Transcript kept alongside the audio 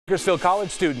Bakersfield College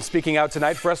students speaking out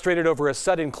tonight, frustrated over a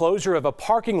sudden closure of a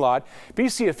parking lot.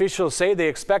 BC officials say they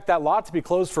expect that lot to be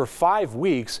closed for 5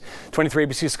 weeks. 23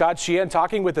 ABC Scott Sheehan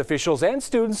talking with officials and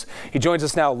students. He joins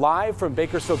us now live from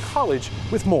Bakersfield College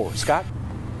with more. Scott?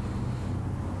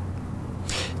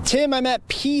 Tim, I'm at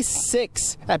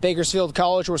P6 at Bakersfield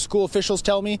College, where school officials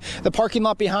tell me the parking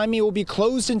lot behind me will be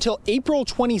closed until April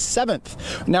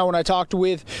 27th. Now, when I talked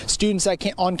with students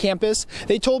on campus,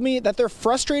 they told me that they're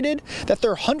frustrated that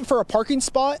their hunt for a parking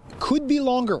spot could be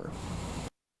longer.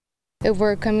 If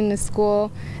we're coming to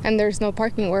school and there's no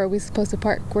parking, where are we supposed to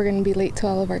park? We're going to be late to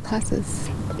all of our classes.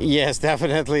 Yes,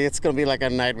 definitely. It's going to be like a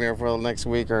nightmare for the next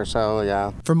week or so,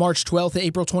 yeah. From March 12th to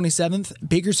April 27th,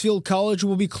 Bakersfield College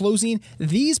will be closing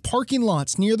these parking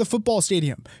lots near the football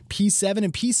stadium, P7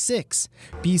 and P6.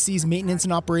 BC's Maintenance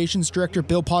and Operations Director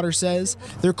Bill Potter says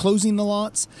they're closing the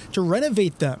lots to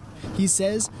renovate them. He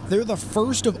says they're the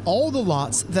first of all the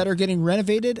lots that are getting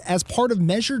renovated as part of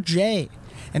Measure J.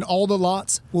 And all the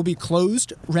lots will be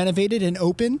closed, renovated, and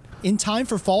open in time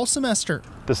for fall semester.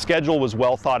 The schedule was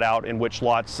well thought out in which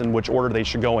lots and which order they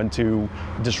should go into,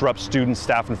 disrupt students,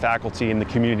 staff, and faculty in the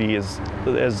community as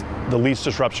the least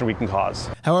disruption we can cause.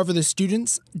 However, the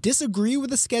students disagree with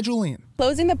the scheduling.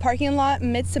 Closing the parking lot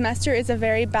mid-semester is a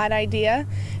very bad idea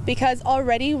because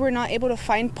already we're not able to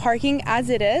find parking as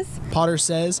it is. Potter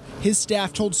says his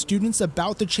staff told students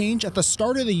about the change at the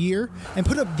start of the year and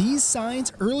put up these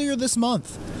signs earlier this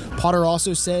month. Potter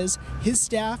also says his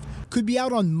staff could be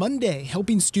out on Monday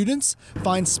helping students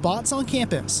find spots on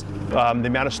campus. The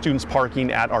amount of students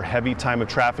parking at our heavy time of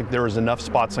traffic, there is enough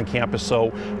spots on campus, so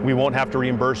we won't have to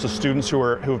reimburse the students who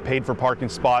have paid for parking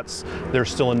spots.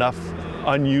 There's still enough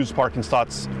unused parking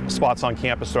spots on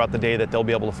campus throughout the day that they'll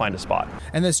be able to find a spot.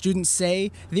 And the students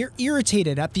say they're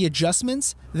irritated at the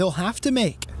adjustments they'll have to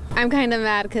make. I'm kind of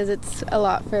mad because it's a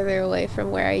lot further away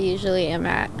from where I usually am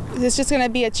at. It's just going to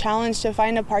be a challenge to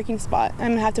find a parking spot. I'm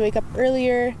going to have to wake up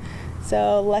earlier,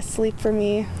 so less sleep for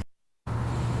me.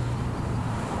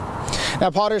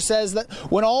 Now, Potter says that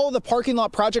when all the parking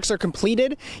lot projects are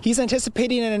completed, he's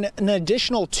anticipating an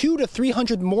additional 200 to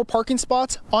 300 more parking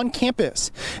spots on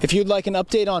campus. If you'd like an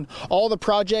update on all the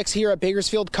projects here at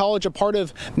Bakersfield College, a part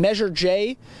of Measure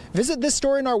J, visit this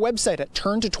story on our website at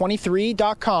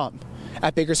turnto23.com.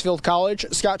 At Bakersfield College,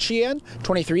 Scott Sheehan,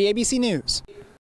 23 ABC News.